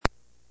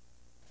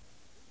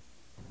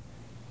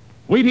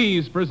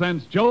Wheaties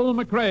presents Joel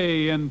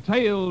McRae in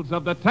Tales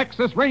of the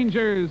Texas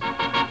Rangers.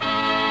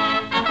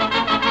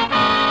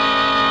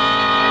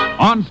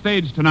 On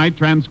stage tonight,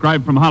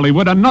 transcribed from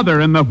Hollywood,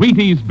 another in the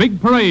Wheaties big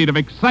parade of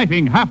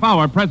exciting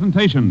half-hour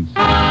presentations.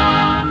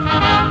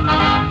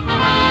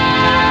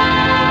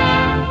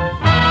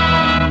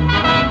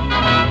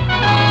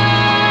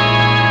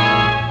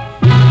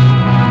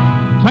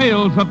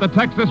 Tales of the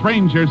Texas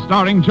Rangers,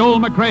 starring Joel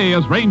McRae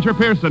as Ranger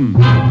Pearson.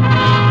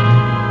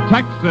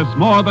 Texas,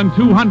 more than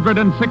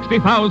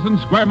 260,000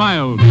 square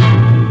miles,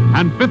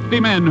 and 50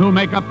 men who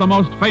make up the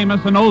most famous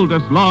and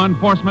oldest law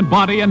enforcement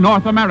body in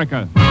North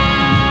America.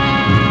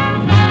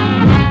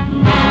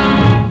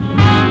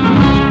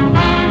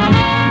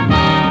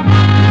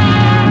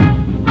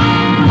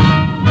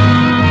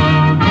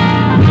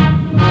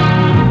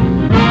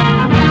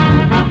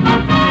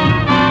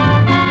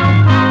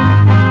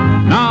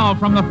 Now,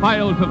 from the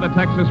files of the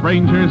Texas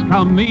Rangers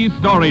come these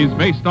stories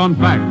based on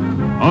fact.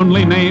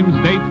 Only names,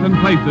 dates, and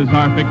places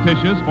are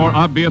fictitious for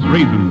obvious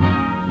reasons.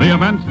 The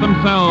events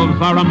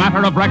themselves are a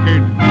matter of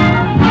record.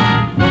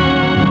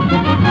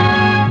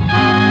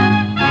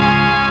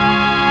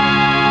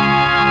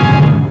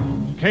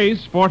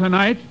 Case for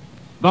tonight,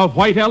 the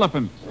White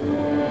Elephant.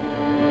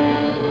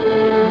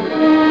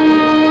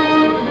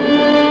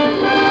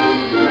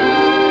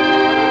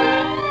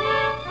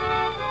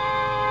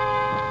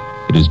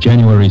 It is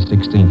January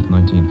 16th,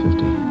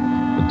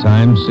 1950. The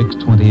time,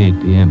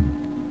 6:28 p.m.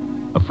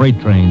 A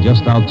freight train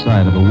just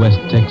outside of a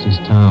West Texas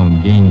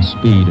town gains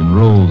speed and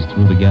rolls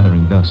through the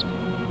gathering dusk.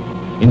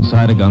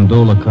 Inside a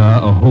gondola car,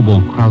 a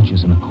hobo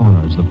crouches in a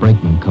corner as the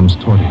brakeman comes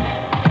toward him.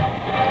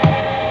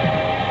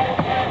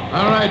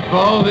 All right,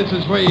 Paul, this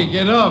is where you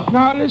get off.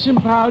 Now, listen,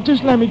 pal,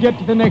 just let me get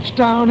to the next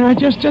town. I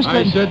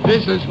said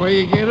this is where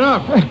you get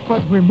off.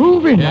 But we're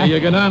moving. Yeah, you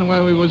get on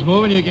where we was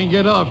moving, you can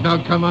get off. Now,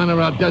 come on, or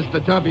I'll dust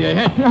the top of your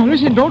head. Now,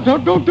 listen, don't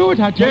do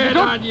it, I tell you. Get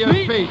on your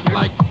feet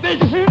like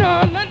this.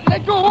 No,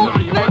 let go. No,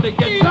 you want to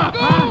get up,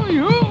 huh?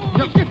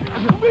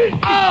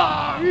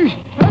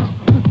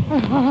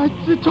 I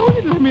told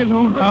you to let me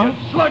alone, pal.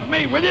 Slug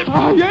me, will you?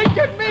 Oh, you ain't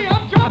getting me.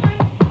 I'm dropping.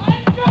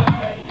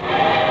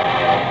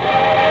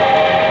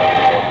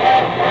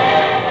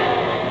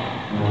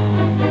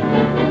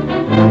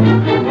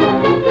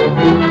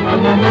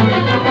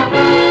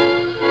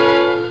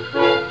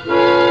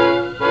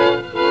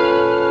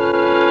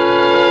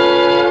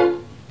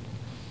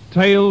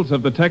 Tales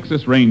of the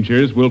Texas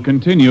Rangers will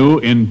continue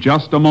in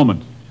just a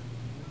moment.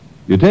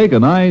 You take a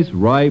nice,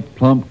 ripe,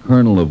 plump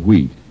kernel of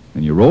wheat,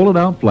 and you roll it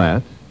out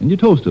flat, and you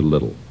toast it a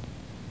little.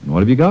 And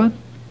what have you got?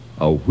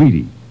 A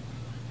Wheatie.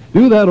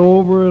 Do that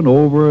over and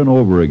over and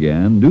over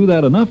again. Do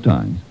that enough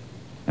times,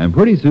 and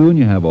pretty soon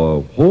you have a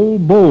whole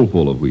bowl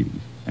full of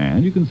Wheaties,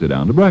 and you can sit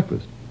down to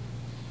breakfast.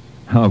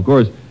 Now, of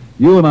course,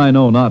 you and I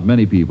know not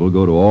many people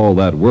go to all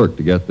that work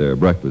to get their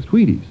breakfast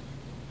Wheaties.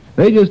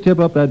 They just tip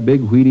up that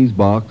big Wheaties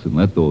box and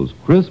let those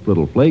crisp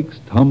little flakes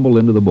tumble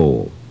into the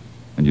bowl.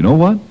 And you know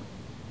what?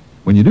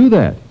 When you do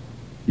that,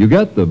 you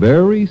get the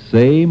very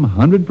same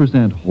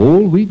 100%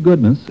 whole wheat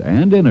goodness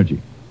and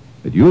energy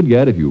that you would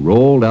get if you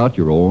rolled out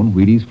your own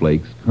Wheaties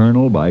flakes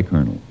kernel by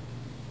kernel.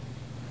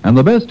 And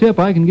the best tip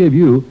I can give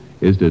you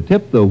is to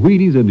tip the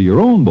Wheaties into your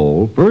own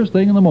bowl first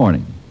thing in the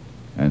morning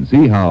and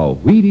see how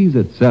Wheaties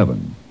at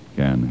 7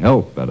 can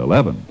help at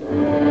 11.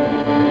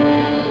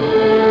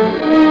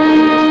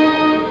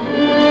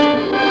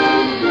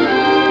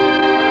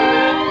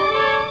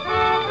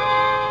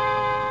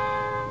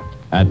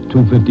 At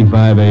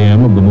 2:55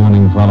 a.m. of the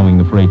morning following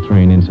the freight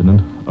train incident,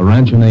 a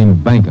rancher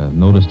named Banker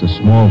noticed a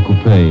small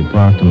coupe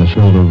parked on the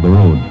shoulder of the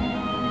road.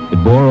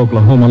 It bore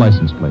Oklahoma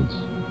license plates.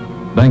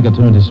 Banker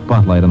turned his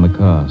spotlight on the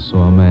car,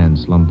 saw a man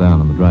slumped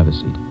down on the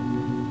driver's seat.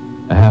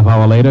 A half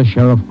hour later,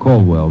 Sheriff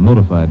Caldwell,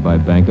 notified by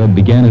Banker,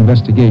 began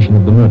investigation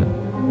of the murder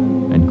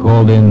and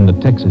called in the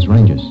Texas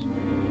Rangers.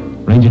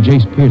 Ranger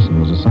Jace Pearson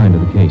was assigned to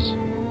the case.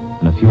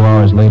 And a few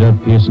hours later,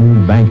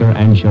 Pearson, Banker,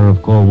 and Sheriff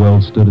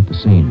Caldwell stood at the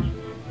scene.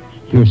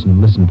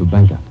 Pearson listened to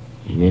Banker.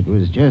 It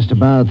was just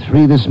about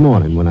 3 this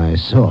morning when I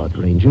saw it,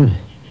 Ranger.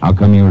 How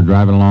come you were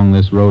driving along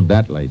this road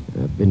that late?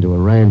 I've been to a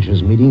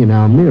rancher's meeting in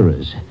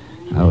Almira's.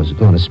 I was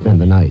going to spend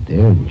the night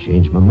there and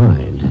change my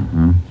mind.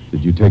 Uh-huh.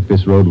 Did you take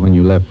this road when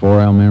you left for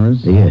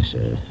Almira's? Yes,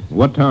 sir.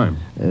 What time?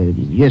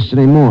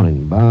 Yesterday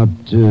morning, about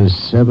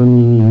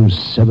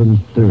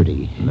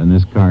 7:30. And then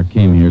this car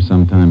came here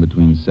sometime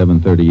between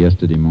 7:30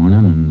 yesterday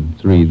morning and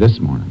 3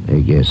 this morning. I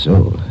guess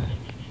so.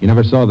 You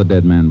never saw the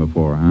dead man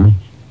before, huh?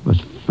 Was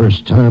the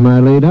first time I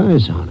laid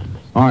eyes on him.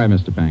 All right,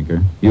 Mr.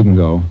 Banker. You can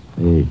go.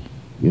 You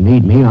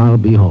need me, I'll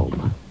be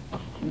home.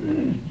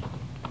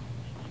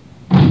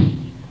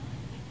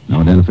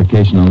 No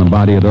identification on the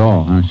body at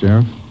all, huh,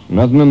 Sheriff?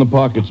 Nothing in the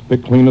pockets.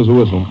 Picked clean as a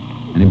whistle.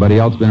 Anybody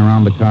else been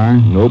around the car?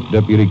 Nope.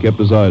 Deputy kept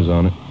his eyes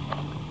on it.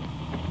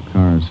 The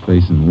car's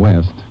facing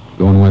west.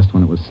 Going west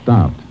when it was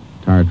stopped.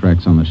 Tire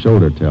tracks on the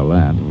shoulder tell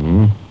that.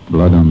 Mm-hmm.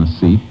 Blood on the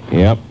seat.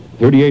 Yep.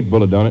 38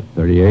 bullet done it.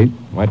 38?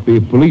 Might be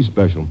a police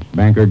special.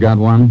 Banker got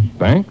one?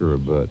 Banker,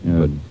 but...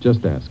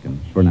 Just asking,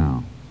 for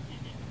now.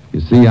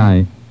 You see,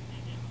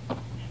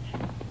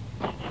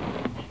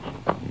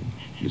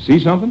 You see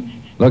something?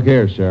 Look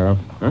here, Sheriff.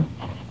 Huh?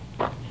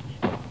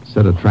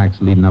 Set of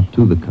tracks leading up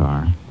to the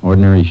car.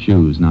 Ordinary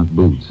shoes, not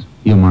boots.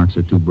 Heel marks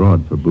are too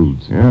broad for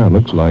boots. Yeah,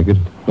 looks like it.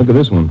 Look at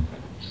this one.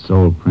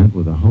 Sole print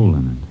with a hole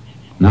in it.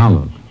 Now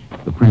look.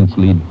 The prints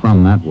lead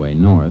from that way,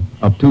 north,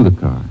 up to the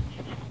car.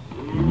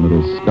 A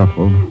little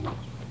scuffle,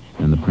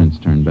 and the prints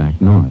turn back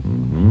north.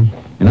 Mm-hmm.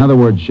 In other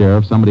words,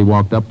 Sheriff, somebody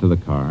walked up to the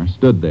car,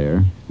 stood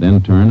there,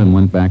 then turned and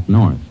went back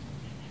north.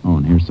 Oh,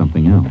 and here's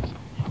something else.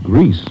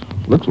 Grease.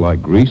 Looks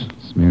like grease.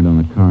 Smeared on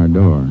the car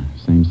door.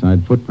 Same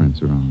side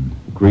footprints are on.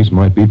 Grease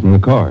might be from the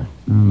car.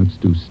 Oh, looks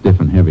too stiff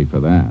and heavy for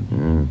that.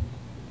 Yeah.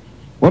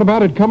 What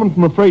about it coming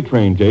from a freight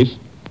train, Jace?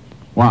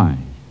 Why?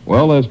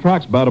 Well, there's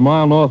tracks about a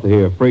mile north of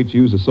here. Freights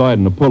use the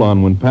siding to pull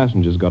on when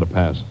passengers got to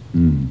pass.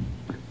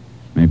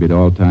 Maybe it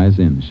all ties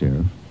in,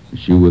 Sheriff. A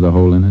shoe with a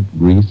hole in it,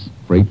 grease,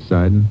 freight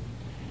siding.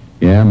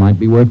 Yeah, might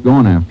be worth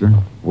going after.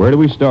 Where do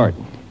we start?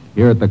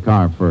 Here at the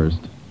car first.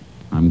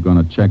 I'm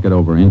going to check it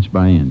over inch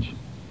by inch.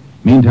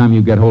 Meantime,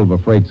 you get hold of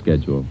a freight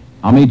schedule.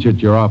 I'll meet you at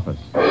your office.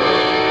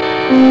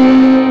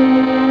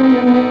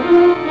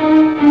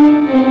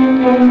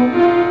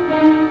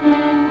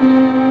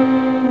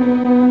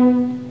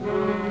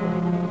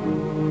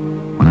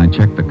 When I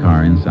checked the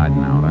car inside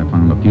and out, I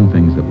found a few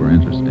things that were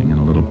interesting and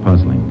a little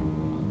puzzling.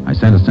 I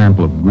sent a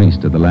sample of grease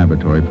to the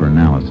laboratory for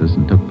analysis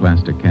and took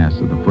plaster casts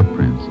of the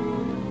footprints.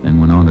 Then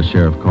went on to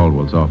Sheriff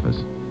Caldwell's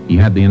office. He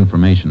had the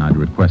information I'd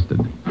requested.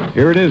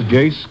 Here it is,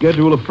 Jace.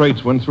 Schedule of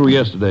freights went through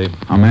yesterday.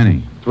 How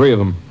many? 3 of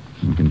them.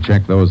 We can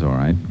check those, all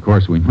right. Of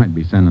course, we might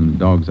be sending the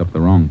dogs up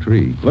the wrong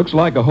tree. Looks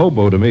like a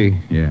hobo to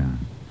me. Yeah.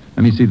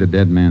 Let me see the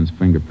dead man's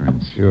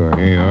fingerprints. Sure,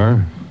 here you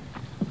are.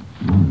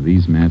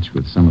 These match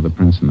with some of the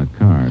prints in the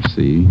car.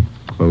 See?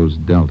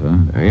 Closed delta.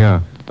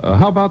 Yeah.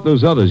 How about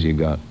those others you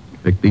got?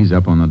 Picked these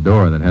up on the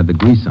door that had the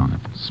grease on it.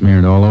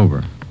 Smeared all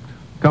over.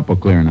 Couple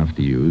clear enough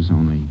to use,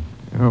 only...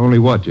 Only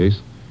what, Jace?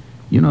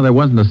 You know, there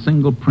wasn't a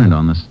single print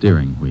on the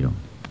steering wheel.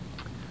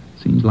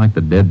 Seems like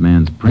the dead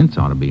man's prints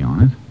ought to be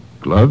on it.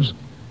 Gloves?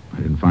 I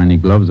didn't find any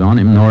gloves on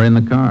him, nor in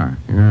the car.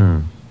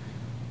 Yeah.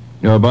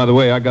 By the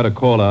way, I got a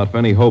call out if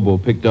any hobo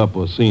picked up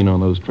or seen on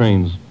those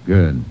trains.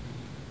 Good.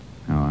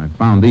 Now, I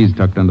found these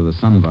tucked under the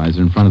sun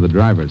visor in front of the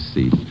driver's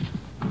seat.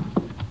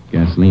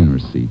 Gasoline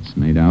receipts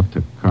made out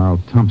to Carl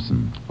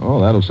Thompson.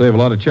 Oh, that'll save a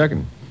lot of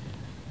checking.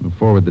 We'll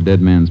forward the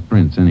dead man's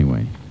prints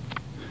anyway.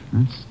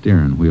 That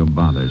steering wheel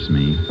bothers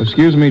me.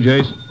 Excuse me,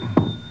 Jace.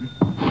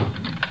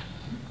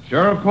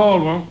 Sheriff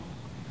Caldwell.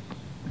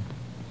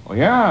 Oh,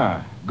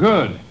 yeah.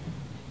 Good.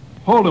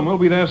 Hold him. We'll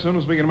be there as soon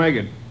as we can make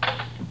it.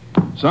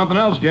 Something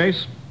else,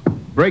 Jace.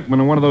 Brakeman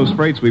on one of those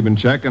freights we've been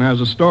checking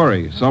has a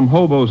story. Some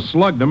hobo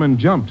slugged him and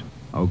jumped.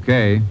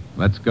 Okay,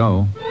 let's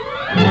go.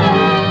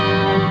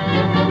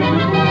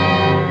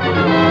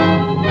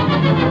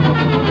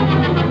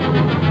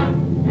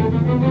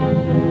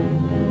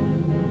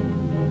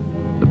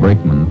 The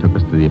brakeman took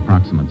us to the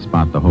approximate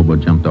spot the hobo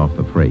jumped off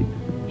the freight.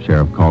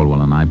 Sheriff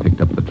Caldwell and I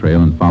picked up the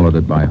trail and followed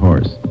it by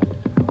horse.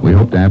 We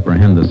hoped to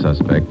apprehend the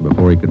suspect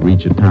before he could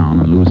reach a town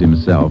and lose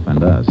himself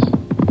and us.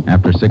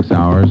 After 6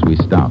 hours, we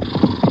stopped.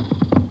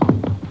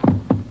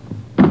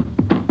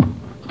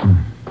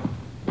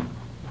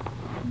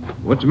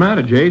 What's the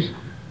matter, Jace?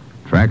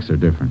 Tracks are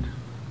different.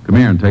 Come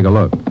here and take a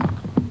look.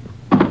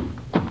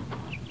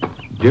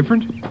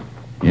 Different?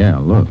 Yeah,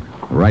 look.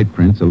 The right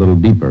print's a little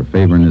deeper,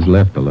 favoring his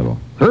left a little.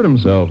 Hurt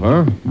himself,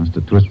 huh? Must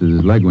have twisted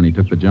his leg when he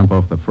took the jump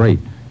off the freight.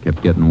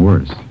 Kept getting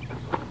worse.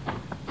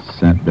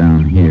 Sat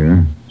down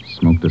here,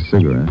 smoked a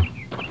cigarette.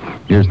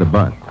 Here's the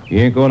butt. He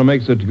ain't going to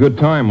make such a good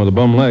time with a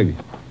bum leg.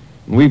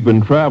 We've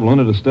been traveling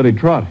at a steady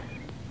trot.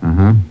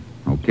 Uh-huh.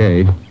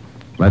 Okay.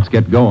 Let's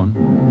get going.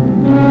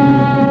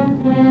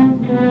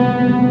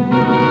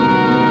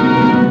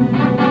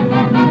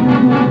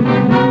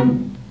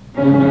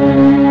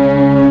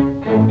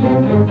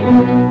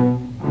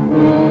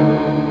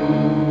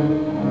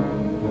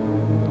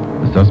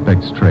 The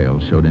suspect's trail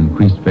showed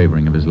increased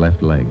favoring of his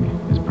left leg.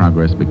 His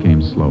progress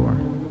became slower.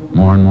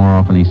 More and more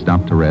often he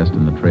stopped to rest,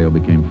 and the trail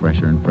became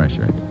fresher and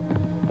fresher.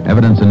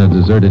 Evidence in a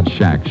deserted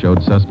shack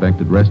showed suspect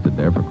had rested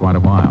there for quite a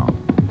while.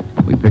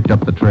 We picked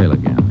up the trail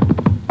again.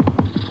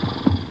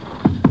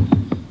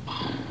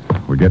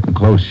 We're getting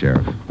close,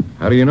 Sheriff.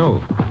 How do you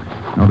know?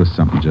 Noticed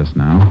something just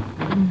now.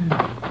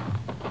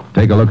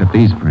 Take a look at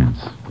these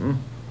prints.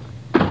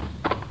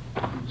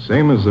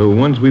 Same as the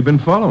ones we've been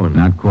following.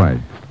 Not quite.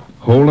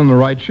 Hole in the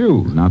right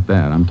shoe. It's not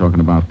that. I'm talking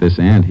about this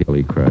anthill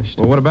he crushed.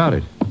 Well, what about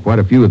it? Quite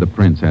a few of the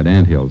prints had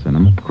anthills in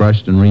them,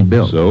 crushed and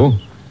rebuilt. So?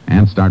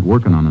 Ants start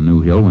working on a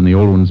new hill when the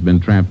old one's been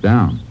tramped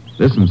down.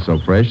 This one's so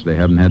fresh they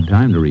haven't had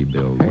time to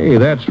rebuild. Hey,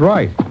 that's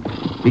right.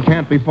 He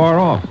can't be far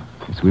off.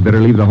 Guess we better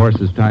leave the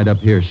horses tied up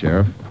here,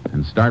 Sheriff,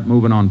 and start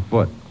moving on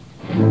foot.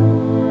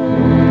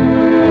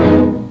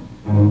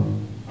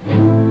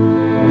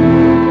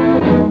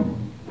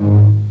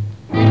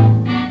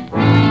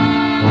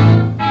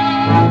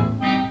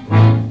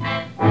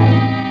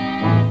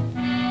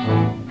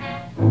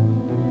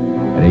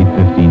 At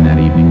 8:15 that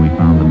evening, we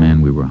found the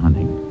man we were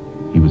hunting.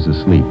 He was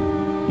asleep.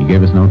 He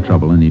gave us no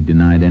trouble, and he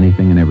denied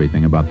anything and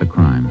everything about the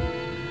crime.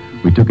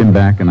 We took him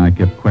back, and I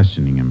kept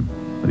questioning him,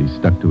 but he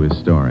stuck to his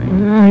story.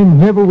 I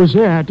never was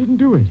there. I didn't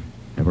do it.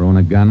 Ever own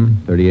a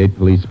gun? 38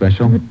 police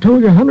special? I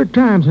told you 100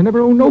 times I never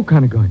owned no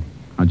kind of gun.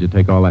 How'd you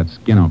take all that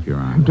skin off your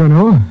arm? Don't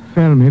know.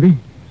 Fell, maybe.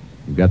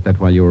 You got that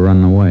while you were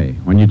running away.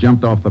 When you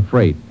jumped off the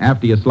freight,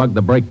 after you slugged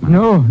the brakeman.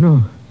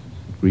 No.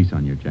 Grease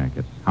on your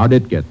jacket. How'd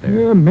it get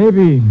there?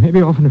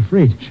 Maybe off in the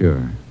freight.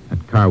 Sure.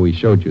 That car we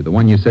showed you, the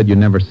one you said you'd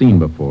never seen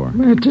before.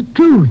 It's the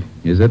truth.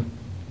 Is it?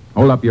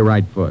 Hold up your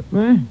right foot.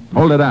 What?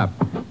 Hold it up.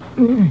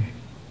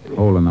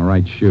 Hole in the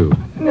right shoe.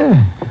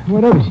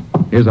 What of it?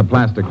 Here's a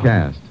plaster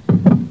cast.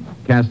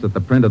 Cast at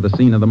the print of the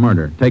scene of the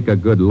murder. Take a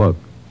good look.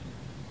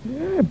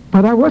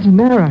 But I wasn't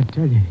there, I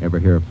tell you. Ever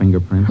hear of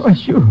fingerprints? Oh,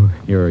 sure.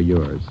 Here are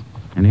yours.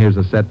 And here's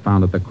a set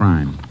found at the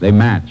crime. They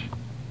match.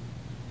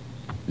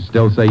 You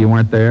still say you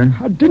weren't there?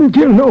 I didn't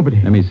kill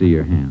nobody. Let me see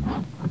your hands.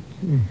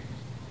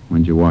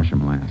 When'd you wash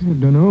them last? I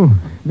don't know.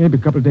 Maybe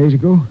a couple of days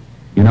ago.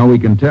 You know we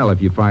can tell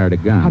if you fired a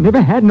gun. I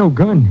never had no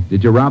gun.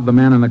 Did you rob the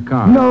man in the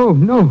car? No.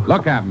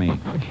 Look at me.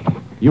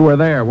 You were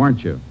there,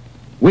 weren't you?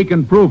 We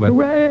can prove it.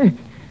 Well,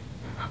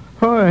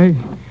 all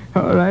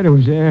right, I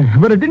was there.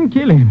 But I didn't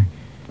kill him.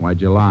 Why'd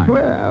you lie?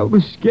 Well, I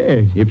was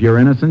scared. If you're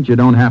innocent, you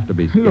don't have to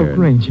be scared. Look,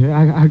 Ranger,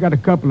 I got a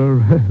couple of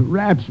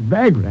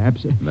bag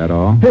wraps. That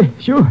all? Hey,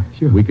 sure.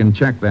 We can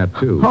check that,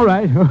 too. All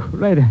right.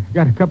 I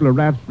got a couple of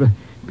wraps for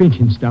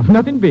pinching stuff.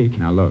 Nothing big.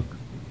 Now, look.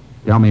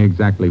 Tell me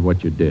exactly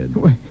what you did.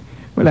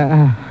 Well,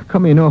 I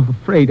come in off a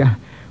freight. I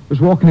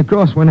was walking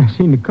across when I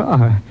seen the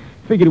car. I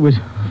figured it was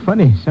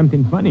funny,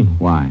 something funny.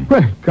 Why?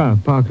 Well, car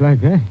parked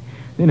like that.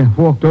 Then I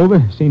walked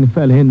over, seen the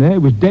fella in there. He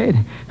was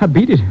dead. I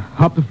beat it,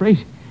 hopped the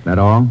freight. That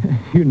all?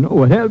 You know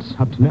what else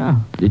up to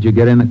now. Did you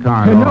get in the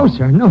car at all?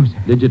 No, sir.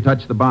 Did you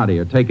touch the body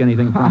or take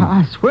anything from it?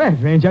 I swear,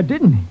 Range, I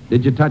didn't.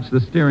 Did you touch the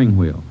steering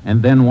wheel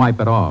and then wipe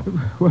it off?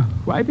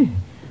 Wipe it?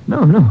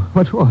 No.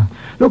 What for?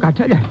 Look, I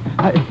tell you,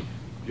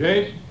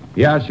 Jace,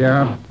 Yeah,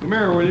 Sheriff. come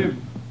here, will you?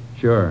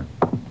 Sure.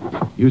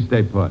 You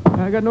stay put.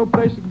 I got no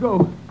place to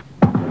go.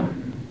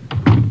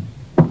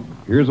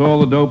 Here's all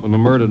the dope and the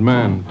murdered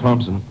man,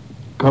 Thompson.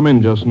 Come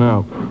in just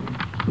now.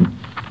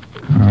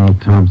 Carl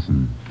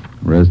Thompson,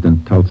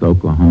 resident Tulsa,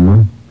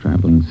 Oklahoma,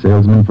 traveling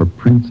salesman for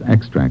Prince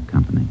Extract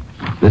Company.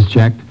 This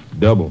checked?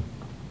 Double.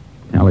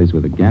 Tallies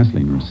with the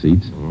gasoline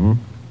receipts. Mm-hmm.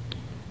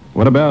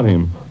 What about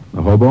him?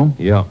 The hobo?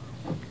 Yeah.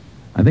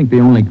 I think the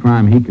only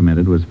crime he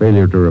committed was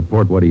failure to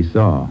report what he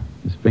saw.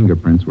 His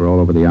fingerprints were all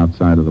over the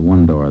outside of the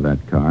one door of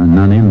that car, and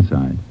none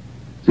inside.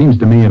 Seems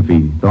to me if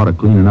he thought of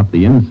cleaning up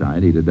the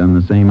inside, he'd have done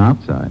the same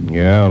outside.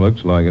 Yeah,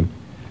 looks like it.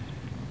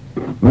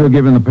 We'll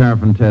give him the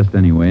paraffin test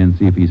anyway and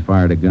see if he's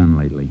fired a gun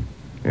lately.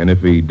 And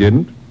if he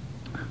didn't?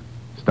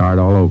 Start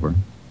all over.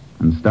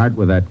 And start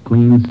with that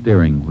clean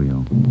steering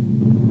wheel.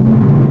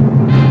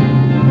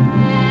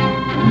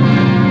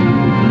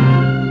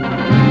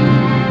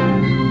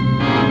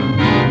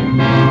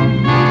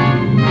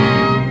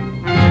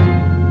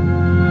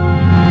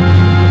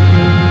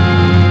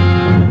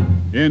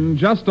 In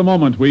just a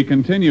moment, we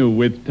continue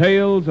with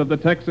Tales of the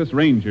Texas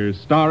Rangers,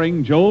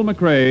 starring Joel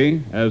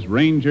McCrea as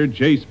Ranger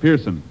Jace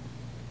Pearson.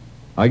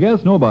 I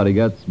guess nobody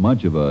gets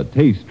much of a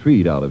taste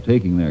treat out of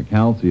taking their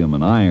calcium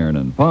and iron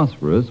and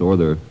phosphorus or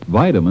their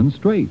vitamins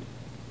straight.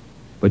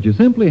 But you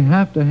simply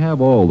have to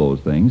have all those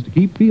things to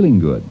keep feeling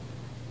good.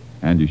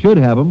 And you should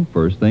have them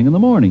first thing in the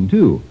morning,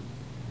 too.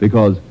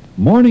 Because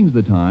morning's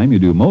the time you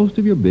do most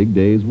of your big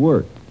day's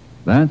work.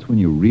 That's when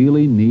you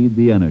really need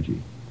the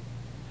energy.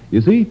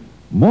 You see,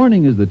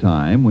 morning is the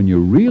time when you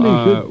really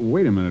should...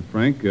 Wait a minute,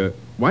 Frank.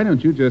 Why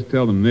don't you just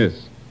tell them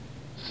this?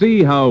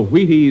 See how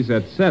Wheaties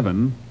at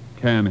 7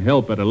 can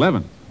help at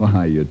 11.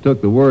 Why, you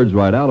took the words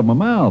right out of my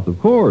mouth, of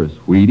course.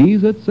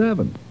 Wheaties at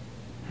 7.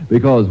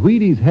 Because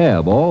Wheaties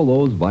have all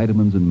those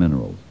vitamins and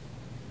minerals.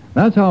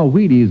 That's how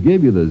Wheaties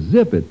give you the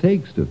zip it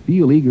takes to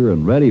feel eager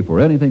and ready for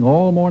anything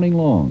all morning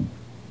long.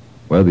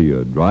 Whether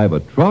you drive a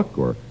truck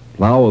or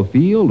plow a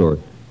field or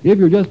if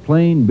you're just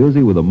plain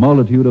busy with a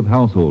multitude of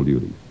household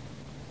duties.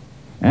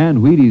 And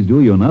Wheaties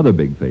do you another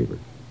big favor.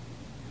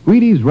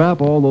 Wheaties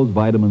wrap all those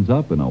vitamins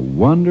up in a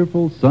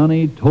wonderful,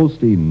 sunny,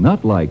 toasty,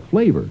 nut-like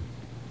flavor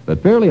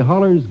that fairly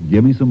hollers,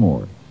 give me some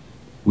more.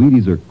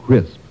 Wheaties are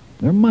crisp.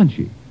 They're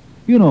munchy.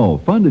 You know,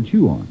 fun to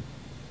chew on.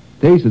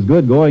 Tastes as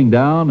good going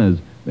down as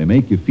they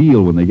make you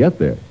feel when they get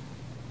there.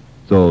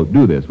 So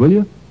do this, will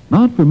you?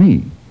 Not for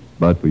me,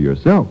 but for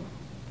yourself.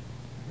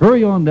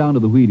 Hurry on down to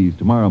the Wheaties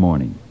tomorrow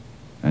morning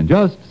and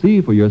just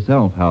see for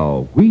yourself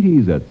how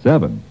Wheaties at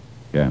 7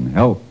 can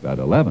help at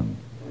 11.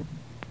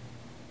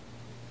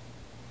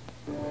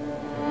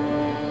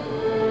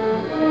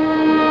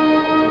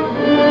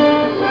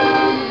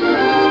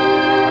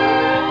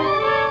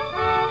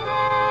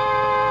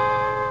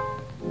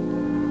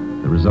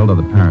 The result of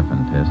the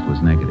paraffin test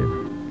was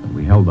negative.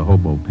 We held the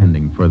hobo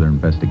pending further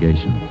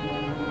investigation.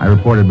 I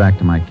reported back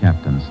to my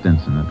captain,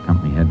 Stinson, at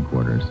company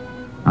headquarters.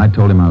 I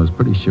told him I was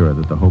pretty sure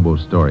that the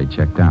hobo's story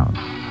checked out.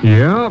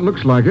 Yeah, it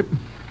looks like it.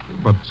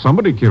 But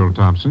somebody killed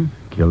Thompson.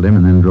 Killed him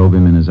and then drove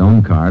him in his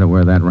own car to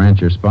where that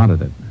rancher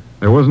spotted it.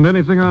 There wasn't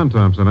anything on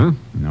Thompson, huh?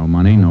 No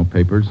money, no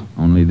papers,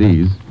 only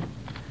these.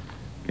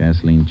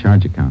 Gasoline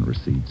charge account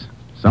receipts.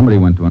 Somebody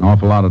went to an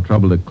awful lot of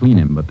trouble to clean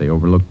him, but they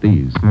overlooked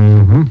these.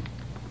 Mm-hmm.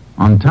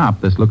 On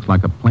top, this looks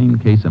like a plain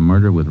case of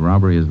murder with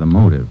robbery as the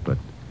motive, but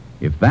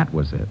if that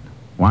was it,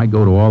 why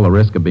go to all the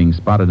risk of being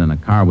spotted in a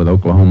car with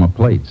Oklahoma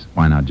plates?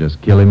 Why not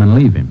just kill him and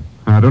leave him?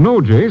 I don't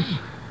know, Jace.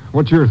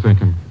 What's your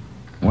thinking?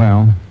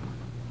 Well,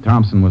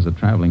 Thompson was a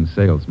traveling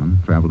salesman,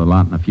 traveled a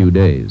lot in a few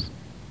days.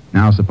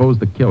 Now, suppose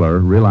the killer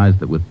realized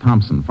that with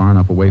Thompson far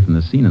enough away from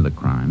the scene of the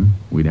crime,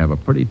 we'd have a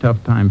pretty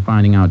tough time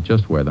finding out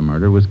just where the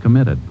murder was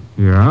committed.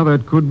 Yeah,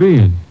 that could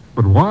be.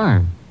 But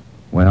why?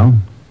 Well,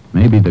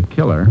 maybe the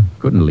killer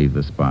couldn't leave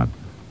the spot,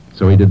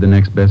 so he did the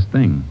next best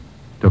thing.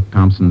 Took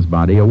Thompson's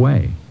body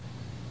away.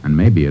 And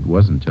maybe it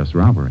wasn't just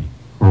robbery.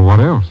 Well, what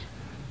else?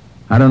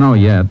 I don't know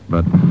yet,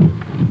 but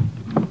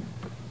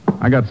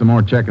I got some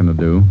more checking to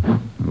do.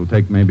 It'll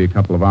take maybe a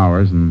couple of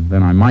hours, and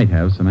then I might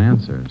have some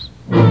answers.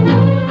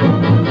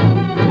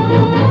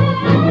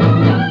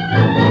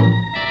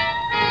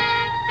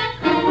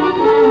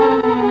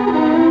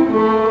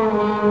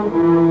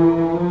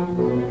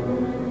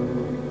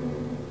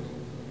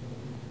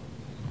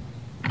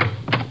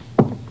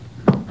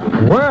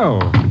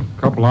 Well, a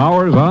couple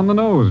hours on the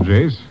nose,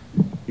 Jace.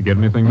 You get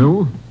anything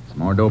new? Some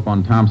more dope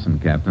on Thompson,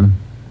 Captain.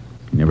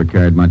 He never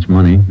carried much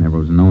money, never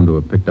was known to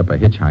have picked up a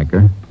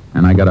hitchhiker,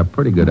 and I got a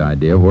pretty good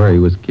idea of where he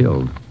was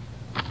killed.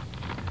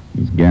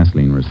 These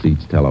gasoline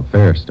receipts tell a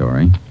fair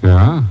story.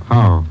 Yeah?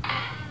 How?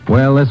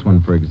 Well, this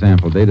one, for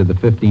example, dated the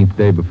 15th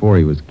day before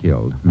he was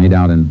killed, made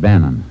out in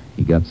Bannon.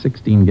 He got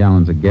 16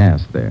 gallons of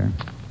gas there.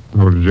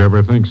 Oh, did you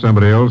ever think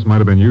somebody else might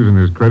have been using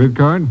his credit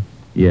card?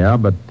 Yeah,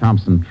 but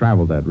Thompson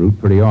traveled that route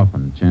pretty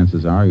often.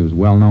 Chances are he was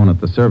well known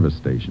at the service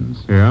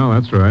stations. Yeah,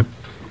 that's right.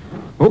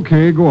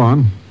 Okay, go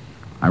on.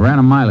 I ran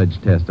a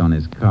mileage test on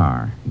his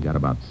car. He got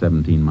about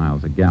 17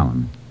 miles a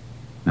gallon.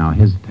 Now,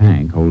 his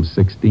tank holds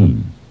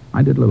 16.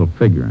 I did a little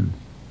figuring.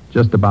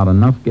 Just about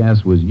enough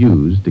gas was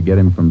used to get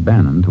him from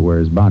Bannon to where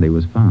his body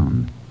was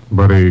found.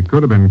 But he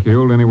could have been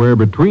killed anywhere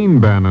between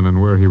Bannon and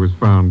where he was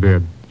found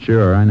dead.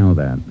 Sure, I know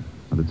that.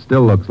 But it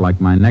still looks like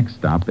my next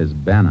stop is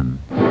Bannon.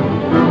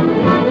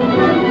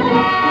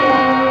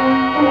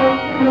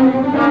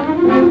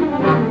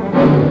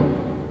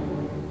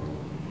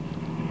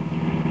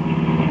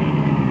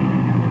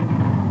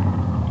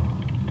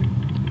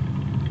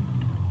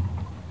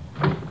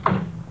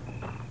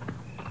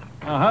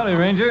 Howdy,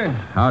 Ranger.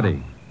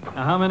 Howdy.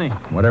 How many?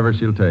 Whatever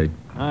she'll take.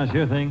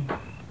 Sure thing.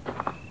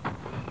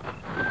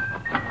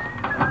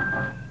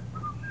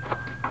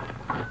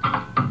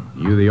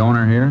 You the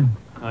owner here?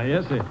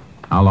 Yes, sir.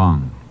 How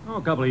long?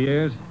 A couple of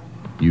years.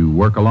 You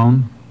work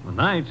alone? Well,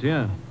 nights,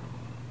 yeah.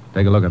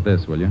 Take a look at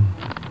this, will you?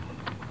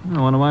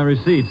 One of my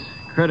receipts.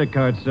 Credit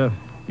card stuff.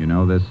 You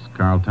know this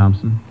Carl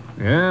Thompson?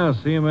 Yeah,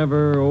 see him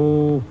every,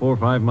 4 or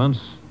 5 months.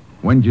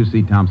 When did you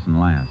see Thompson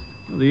last?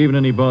 The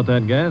evening he bought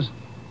that gas.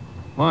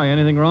 Why,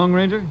 anything wrong,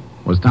 Ranger?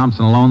 Was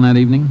Thompson alone that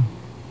evening?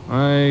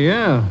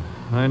 Yeah.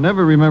 I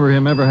never remember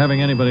him ever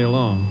having anybody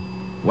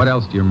along. What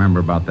else do you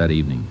remember about that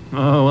evening?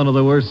 Oh, one of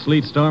the worst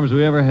sleet storms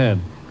we ever had.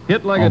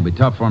 Hit like It'll be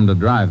tough for him to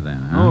drive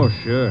then, huh? Oh,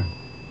 sure.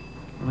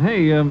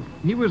 Hey,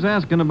 he was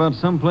asking about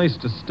some place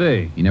to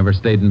stay. He never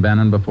stayed in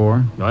Bannon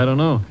before? I don't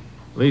know.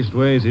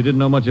 Leastways, he didn't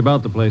know much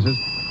about the places.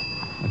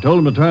 I told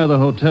him to try the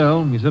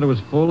hotel. He said it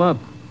was full up.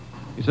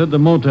 He said the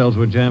motels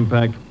were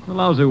jam-packed. The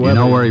lousy weather.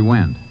 You know where he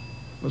went?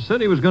 Well,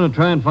 said he was going to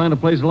try and find a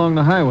place along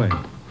the highway.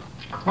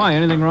 Why,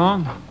 anything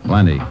wrong?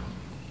 Plenty.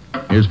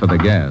 Here's for the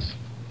gas.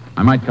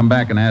 I might come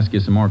back and ask you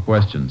some more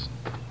questions.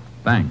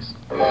 Thanks.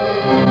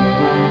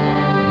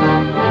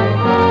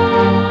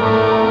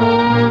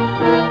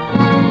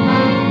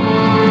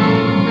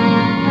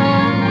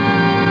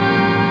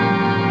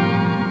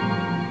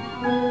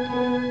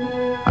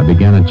 I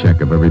began a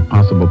check of every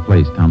possible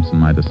place Thompson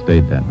might have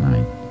stayed that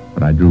night,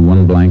 but I drew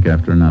one blank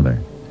after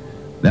another.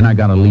 Then I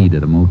got a lead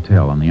at a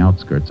motel on the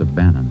outskirts of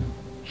Bannon.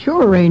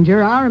 Sure,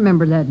 Ranger. I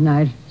remember that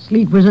night.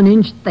 Sleet was an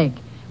inch thick.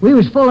 We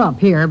was full up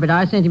here, but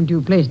I sent him to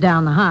a place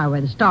down the highway,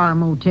 the Star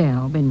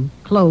Motel. Been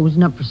closed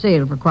and up for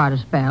sale for quite a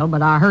spell,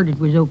 but I heard it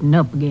was opened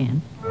up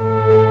again.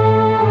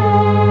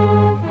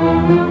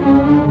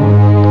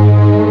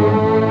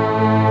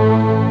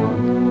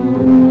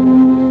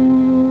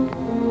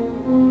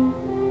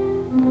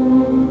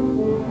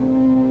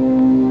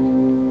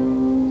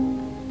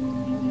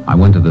 I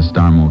went to the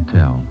Star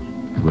Motel.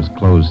 It was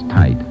closed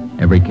tight.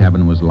 Every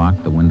cabin was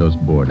locked, the windows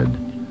boarded.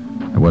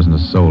 There wasn't a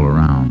soul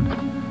around.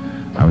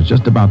 I was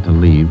just about to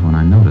leave when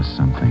I noticed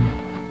something.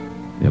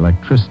 The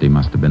electricity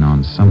must have been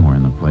on somewhere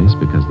in the place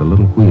because the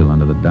little wheel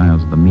under the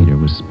dials of the meter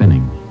was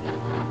spinning.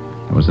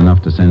 It was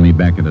enough to send me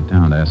back into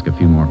town to ask a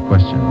few more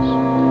questions.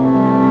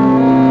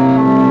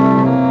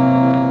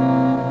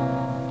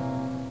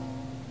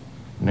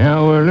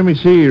 Now, let me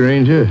see,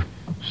 Ranger.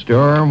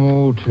 Star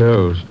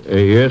Motels.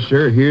 Yes,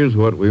 sir. Here's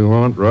what we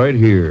want right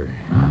here.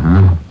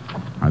 Uh-huh.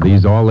 Are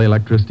these all the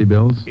electricity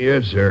bills?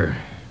 Yes, sir.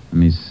 Let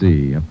me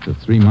see. Up to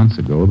 3 months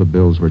ago, the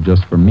bills were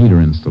just for meter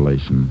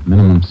installation,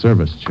 minimum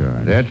service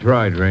charge. That's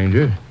right,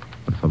 Ranger.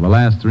 But for the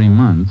last 3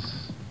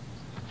 months...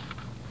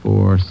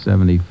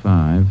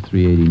 $475,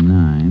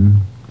 $389,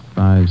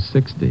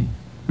 $560.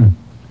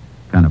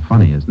 Kind of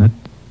funny, isn't it?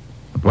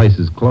 The place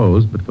is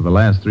closed, but for the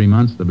last 3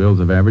 months, the bills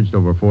have averaged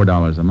over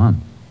 $4 a month.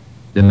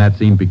 Didn't that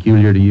seem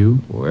peculiar to you?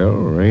 Well,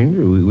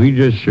 Ranger, we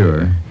just...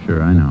 Sure,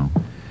 I know.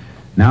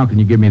 Now, can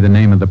you give me the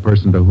name of the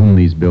person to whom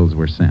these bills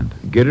were sent?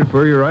 Get it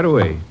for you right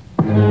away.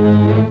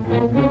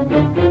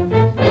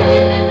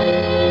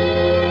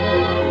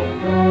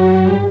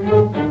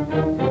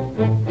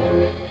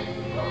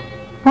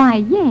 Why,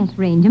 yes,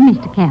 Ranger,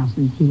 Mr.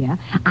 Carlson's here.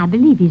 I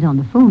believe he's on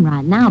the phone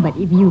right now, but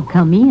if you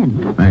come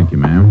in... Thank you,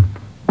 ma'am.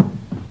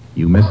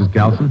 You Mrs.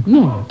 Carlson?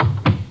 Yes.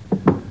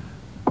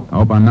 I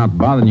hope I'm not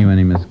bothering you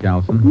any, Miss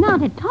Carlson.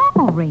 Not at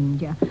all,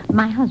 Ranger.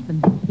 My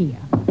husband's here.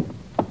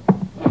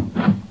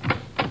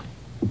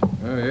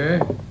 Oh,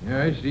 yeah?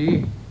 Yeah, I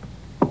see.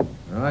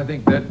 Well, I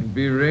think that can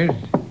be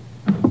arranged.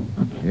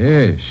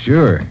 Yeah,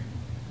 sure.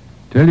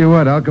 Tell you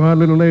what, I'll come out a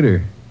little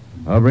later.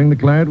 I'll bring the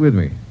client with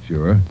me.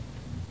 Sure.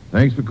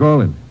 Thanks for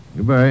calling.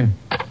 Goodbye.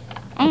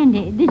 And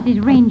this is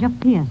Ranger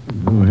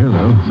Pearson. Oh,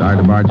 hello. Sorry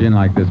to barge in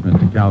like this,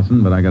 Mr.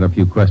 Carlson, but I got a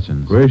few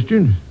questions.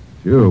 Questions?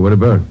 Sure, what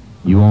about?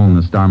 You own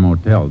the Star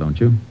Motel, don't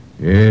you?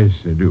 Yes,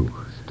 I do.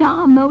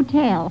 Star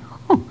Motel.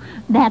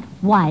 That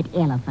white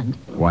elephant.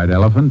 White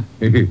elephant?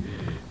 Yeah,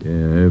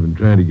 I've been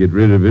trying to get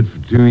rid of it for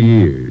 2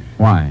 years.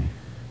 Why?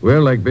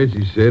 Well, like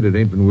Bessie said, it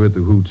ain't been worth a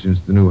hoot since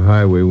the new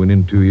highway went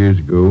in 2 years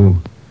ago.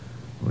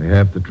 Only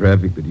half the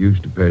traffic that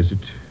used to pass it.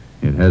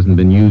 It hasn't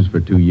been used for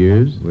 2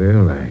 years?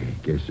 Well, I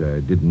guess I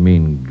didn't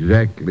mean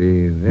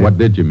exactly that. What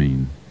did you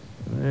mean?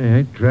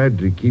 I tried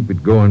to keep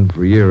it going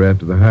for a year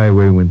after the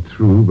highway went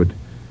through, but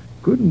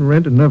couldn't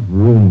rent enough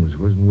rooms.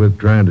 Wasn't worth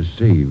trying to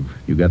save.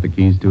 You got the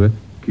keys to it?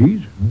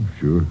 Keys? Oh,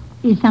 sure.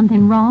 Is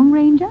something wrong,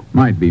 Ranger?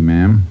 Might be,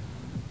 ma'am.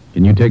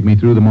 Can you take me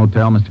through the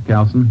motel, Mr.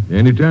 Carlson?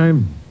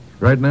 Anytime.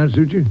 Right now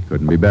suit you?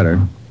 Couldn't be better.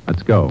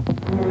 Let's go.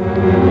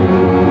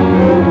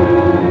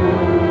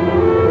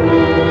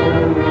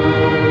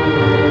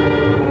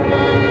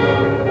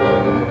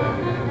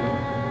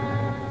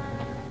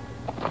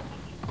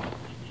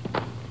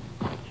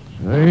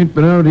 I ain't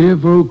been out here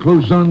for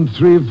close on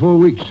 3 or 4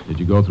 weeks. Did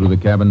you go through the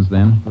cabins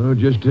then? Oh,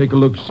 just take a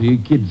look. See,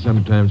 kids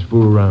sometimes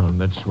fool around.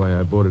 That's why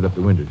I boarded up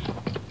the winters.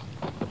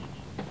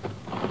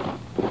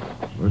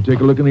 Want to take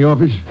a look in the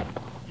office?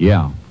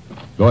 Yeah.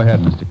 Go ahead,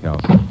 Mr.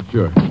 Carlson.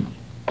 Sure.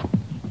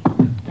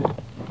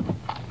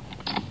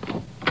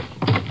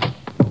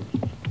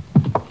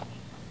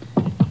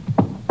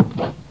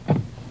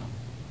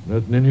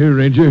 Nothing in here,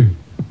 Ranger.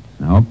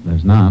 Nope,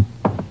 there's not.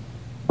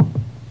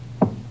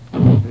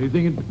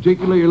 Anything in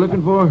particular you're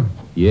looking for?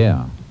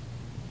 Yeah.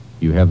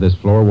 You have this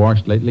floor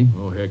washed lately?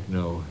 Oh, heck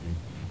no.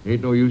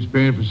 Ain't no use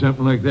paying for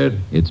something like that.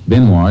 It's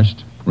been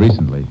washed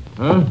recently.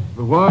 Huh?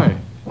 But why?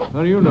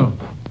 How do you know?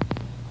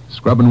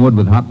 Scrubbing wood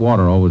with hot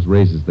water always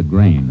raises the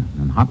grain,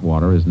 and hot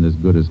water isn't as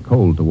good as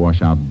cold to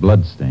wash out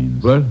blood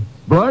stains. Blood?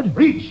 Blood?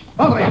 Reach!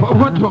 Both of you!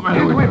 What's the matter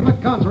Hands with away you? from the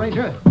guns,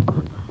 Ranger.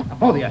 Now,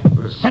 both of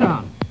you, sit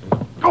down.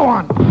 Go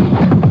on.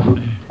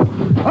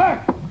 Hark!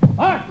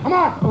 Hark! Come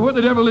on! What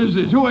the devil is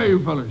this? Who are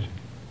you fellas?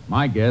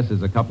 My guess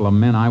is a couple of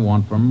men I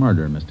want for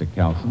murder, Mr.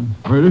 Carlson.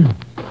 Murder?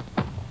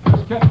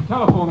 Just cut the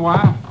telephone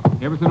wire.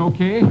 Everything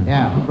okay?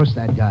 Yeah, push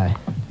that guy.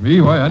 Me?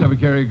 Why? I never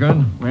carry a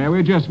gun. Well,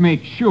 we'll just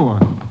make sure.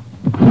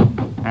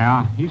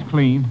 Yeah, he's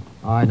clean.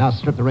 All right, now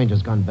strip the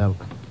Ranger's gun belt.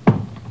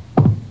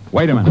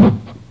 Wait a minute.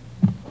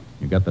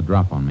 You got the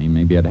drop on me.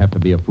 Maybe I'd have to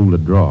be a fool to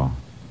draw.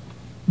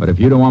 But if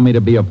you don't want me to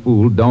be a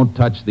fool, don't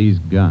touch these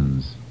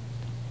guns.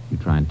 You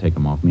try and take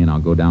them off me, and I'll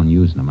go down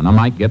using them, and I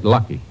might get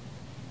lucky.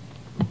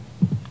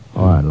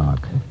 All right,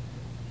 Locke.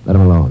 Let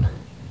him alone.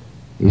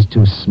 He's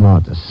too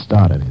smart to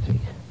start anything.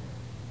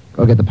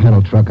 Go get the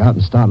panel truck out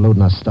and start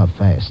loading our stuff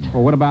fast.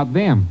 Well, what about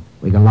them?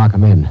 We can lock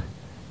them in.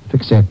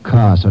 Fix their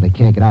car so they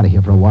can't get out of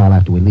here for a while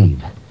after we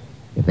leave.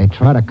 If they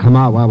try to come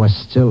out while we're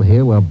still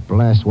here, we'll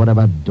blast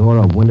whatever door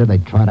or window they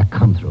try to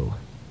come through.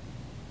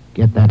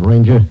 Get that,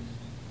 Ranger?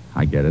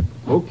 I get it.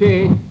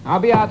 Okay, I'll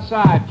be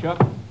outside,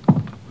 Chuck.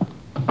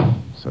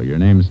 So your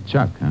name's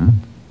Chuck, huh?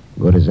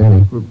 Good as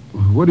any.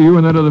 What are you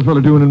and that other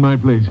fella doing in my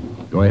place?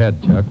 Go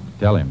ahead, Chuck.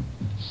 Tell him.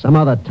 Some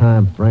other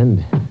time,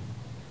 friend.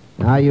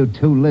 Now you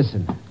two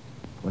listen.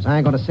 Because I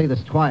ain't going to say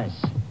this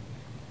twice.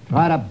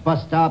 Try to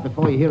bust out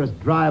before you hear us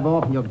drive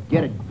off, and you'll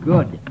get it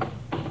good.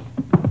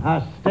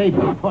 Now stay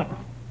put.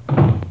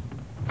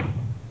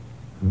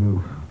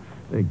 Oh,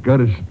 they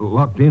got us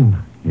locked in.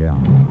 Yeah.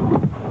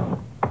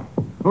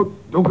 Oh,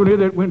 don't go near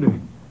that window.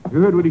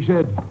 You heard what he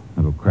said.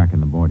 Little crack in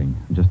the boarding.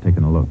 I'm just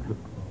taking a look.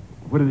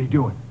 What are they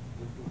doing?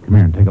 Come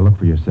here and take a look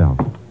for yourself.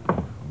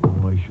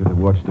 Oh, I should have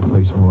watched the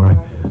place more.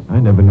 I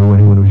never knew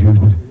anyone was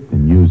using it.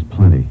 Been used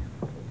plenty.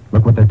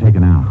 Look what they're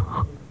taking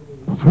out.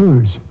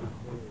 Furs.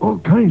 All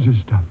kinds of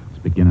stuff. It's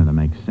beginning to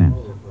make sense.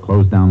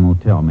 Closed down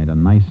motel made a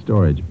nice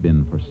storage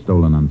bin for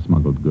stolen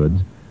unsmuggled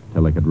goods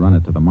till they could run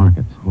it to the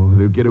markets. Oh,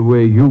 they'll get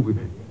away.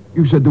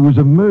 You said there was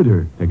a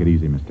murder. Take it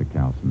easy, Mr.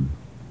 Carlson.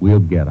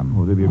 We'll get them.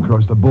 Oh, they'll be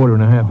across the border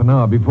in a half an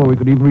hour before we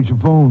could even reach a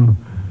phone.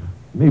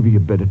 Maybe you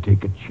better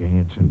take a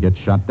chance And get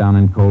shot down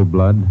in cold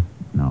blood?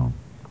 No.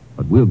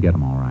 But we'll get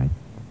 'em all right.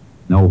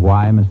 Know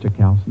why, Mr.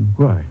 Kelson?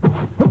 Why?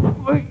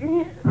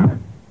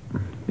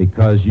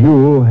 Because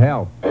you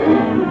helped. I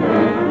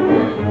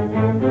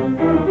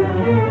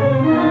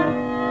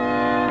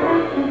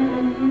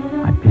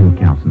pinned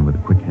Kelson with a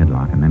quick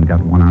headlock and then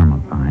got one arm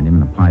up behind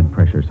him and applied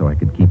pressure so I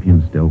could keep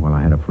him still while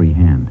I had a free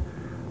hand.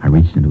 I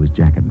reached into his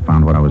jacket and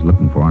found what I was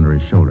looking for under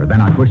his shoulder.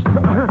 Then I pushed him.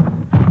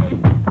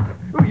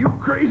 Are you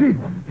crazy?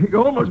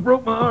 You almost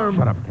broke my arm.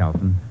 Shut up,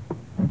 Kelson.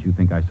 Don't you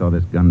think I saw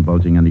this gun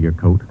bulging under your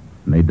coat?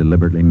 And they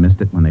deliberately missed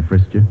it when they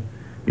frisked you?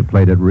 You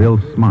played it real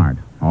smart,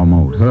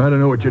 almost. Well, I don't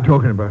know what you're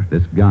talking about.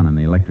 This gun and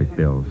the electric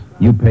bills.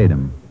 You paid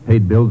them.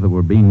 Paid bills that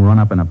were being run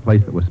up in a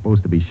place that was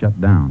supposed to be shut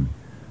down.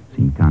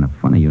 Seemed kind of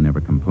funny you never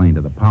complained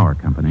to the power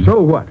company.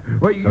 So what?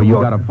 Well, So you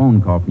got a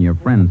phone call from your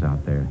friends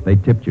out there. They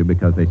tipped you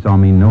because they saw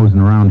me nosing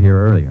around here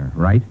earlier,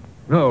 right?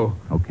 No.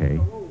 Okay.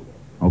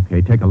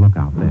 Okay, take a look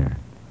out there.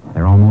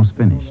 They're almost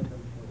finished.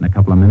 In a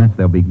couple of minutes,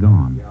 they'll be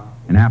gone.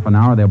 In half an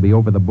hour, they'll be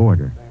over the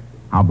border.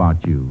 How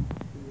about you?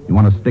 You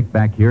want to stick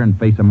back here and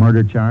face a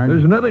murder charge?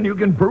 There's nothing you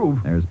can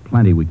prove. There's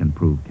plenty we can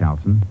prove,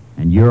 Kelson.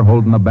 And you're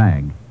holding the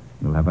bag.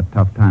 You'll have a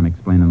tough time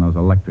explaining those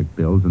electric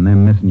bills and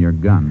then missing your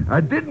gun.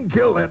 I didn't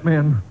kill that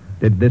man.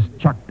 Did this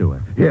Chuck do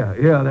it?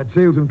 Yeah, that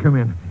salesman come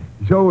in.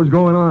 He saw what was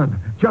going on.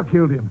 Chuck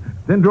killed him,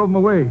 then drove him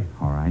away.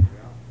 All right.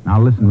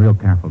 Now listen real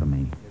careful to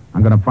me.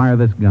 I'm going to fire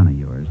this gun of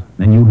yours.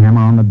 Then you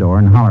hammer on the door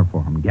and holler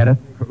for him. Get it?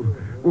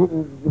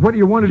 What do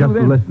you want to do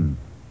then? Just listen.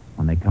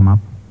 When they come up,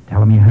 tell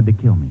them you had to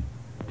kill me.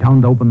 Tell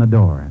them to open the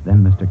door.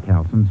 Then, Mr.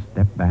 Kelson,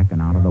 step back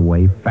and out of the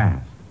way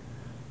fast.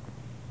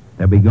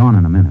 They'll be gone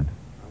in a minute.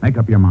 Make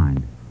up your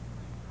mind.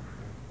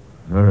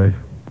 All right.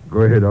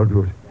 Go ahead, I'll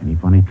do it. Any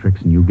funny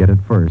tricks and you get it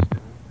first.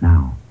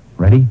 Now,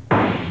 ready?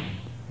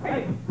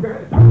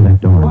 Open that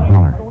door and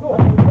holler.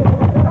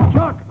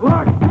 Chuck,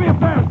 lock, come here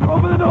fast.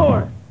 Open the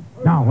door.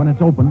 Now, when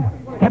it's open,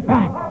 step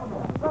back.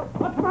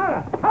 What's the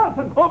matter?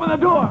 Carlson, open the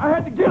door. I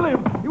had to kill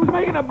him. He was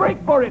making a break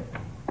for it.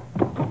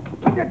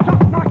 Can you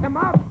just knock him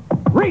out?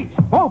 Reach,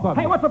 both of them.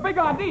 Hey, what's the big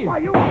idea? Why,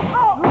 you...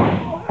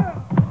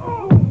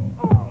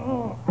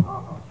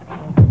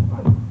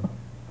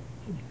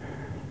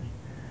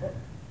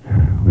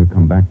 We'll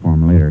come back for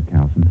him later,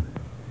 Kelson.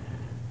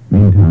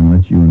 Meantime,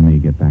 let's you and me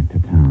get back to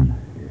town.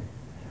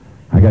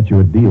 I got you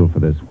a deal for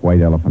this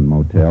White Elephant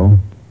Motel.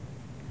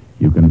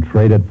 You can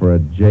trade it for a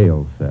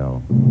jail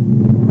cell.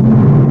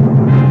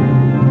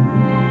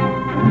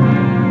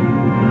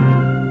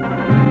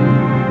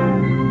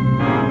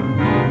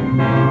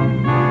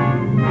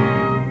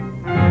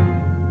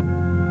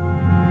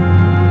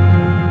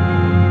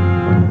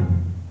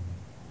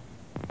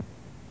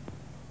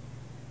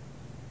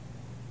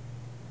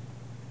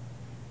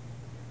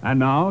 And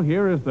now,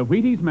 here is the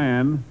Wheaties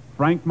man,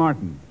 Frank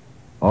Martin.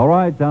 All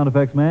right, sound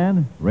effects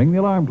man, ring the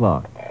alarm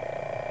clock.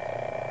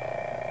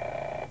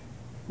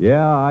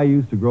 Yeah, I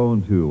used to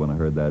groan, too, when I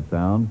heard that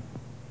sound.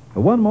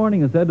 But one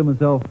morning I said to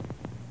myself,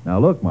 now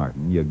look,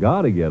 Martin, you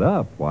gotta get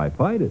up. Why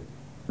fight it?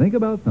 Think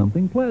about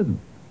something pleasant.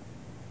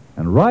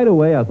 And right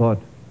away I thought,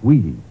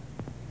 Wheaties.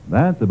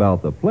 That's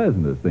about the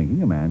pleasantest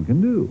thinking a man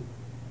can do.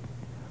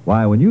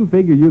 Why, when you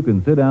figure you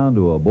can sit down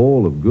to a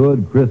bowl of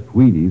good, crisp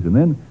Wheaties and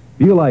then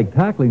feel like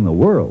tackling the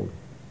world,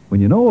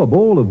 when you know a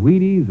bowl of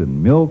Wheaties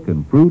and milk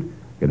and fruit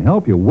can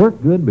help you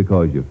work good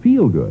because you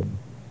feel good,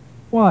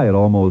 why, it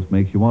almost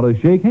makes you want to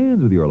shake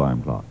hands with your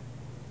alarm clock.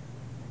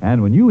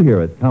 And when you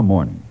hear it come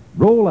morning,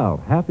 roll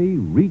out happy,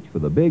 reach for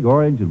the big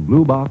orange and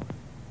blue box,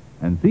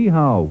 and see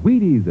how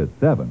Wheaties at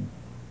 7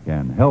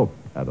 can help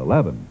at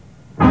 11.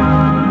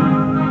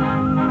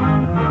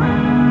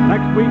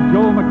 Next week,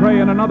 Joel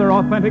McRae in another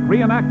authentic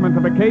reenactment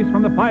of a case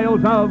from the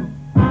files of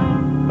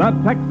the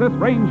Texas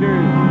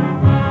Rangers.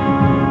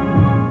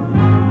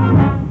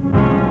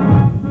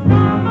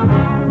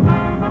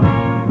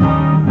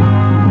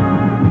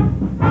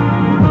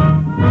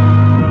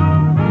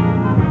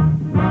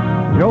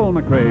 Joel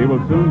McRae will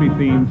soon be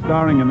seen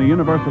starring in the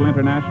Universal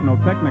International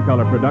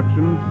Technicolor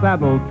production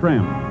Saddle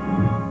Tramp.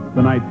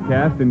 Tonight's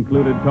cast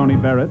included Tony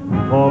Barrett,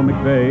 Paul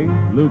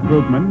McVeigh, Lou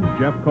Krugman,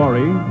 Jeff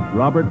Corey,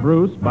 Robert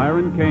Bruce,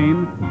 Byron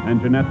Kane,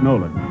 and Jeanette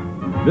Nolan.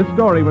 This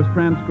story was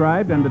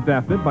transcribed and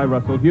adapted by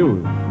Russell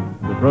Hughes.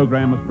 The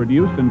program was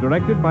produced and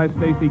directed by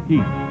Stacy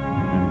Keach.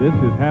 And this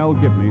is Hal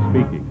Gibney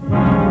speaking.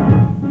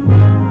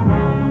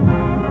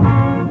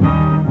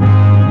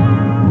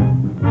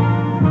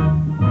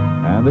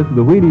 And this is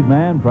the Wheaties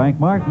man, Frank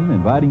Martin,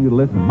 inviting you to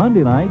listen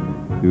Monday night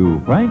to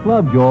Frank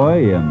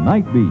Lovejoy in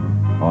Night Beat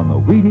on the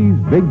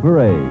Wheaties Big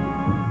Parade.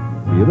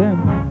 See you then.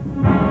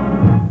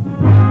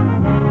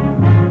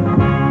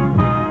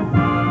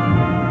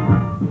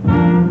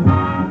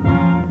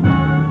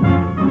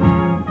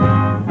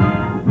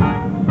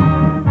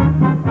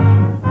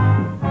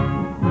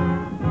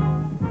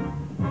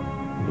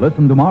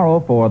 Listen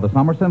tomorrow for the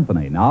Summer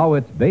Symphony. Now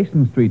it's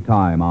Basin Street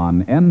time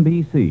on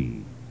NBC.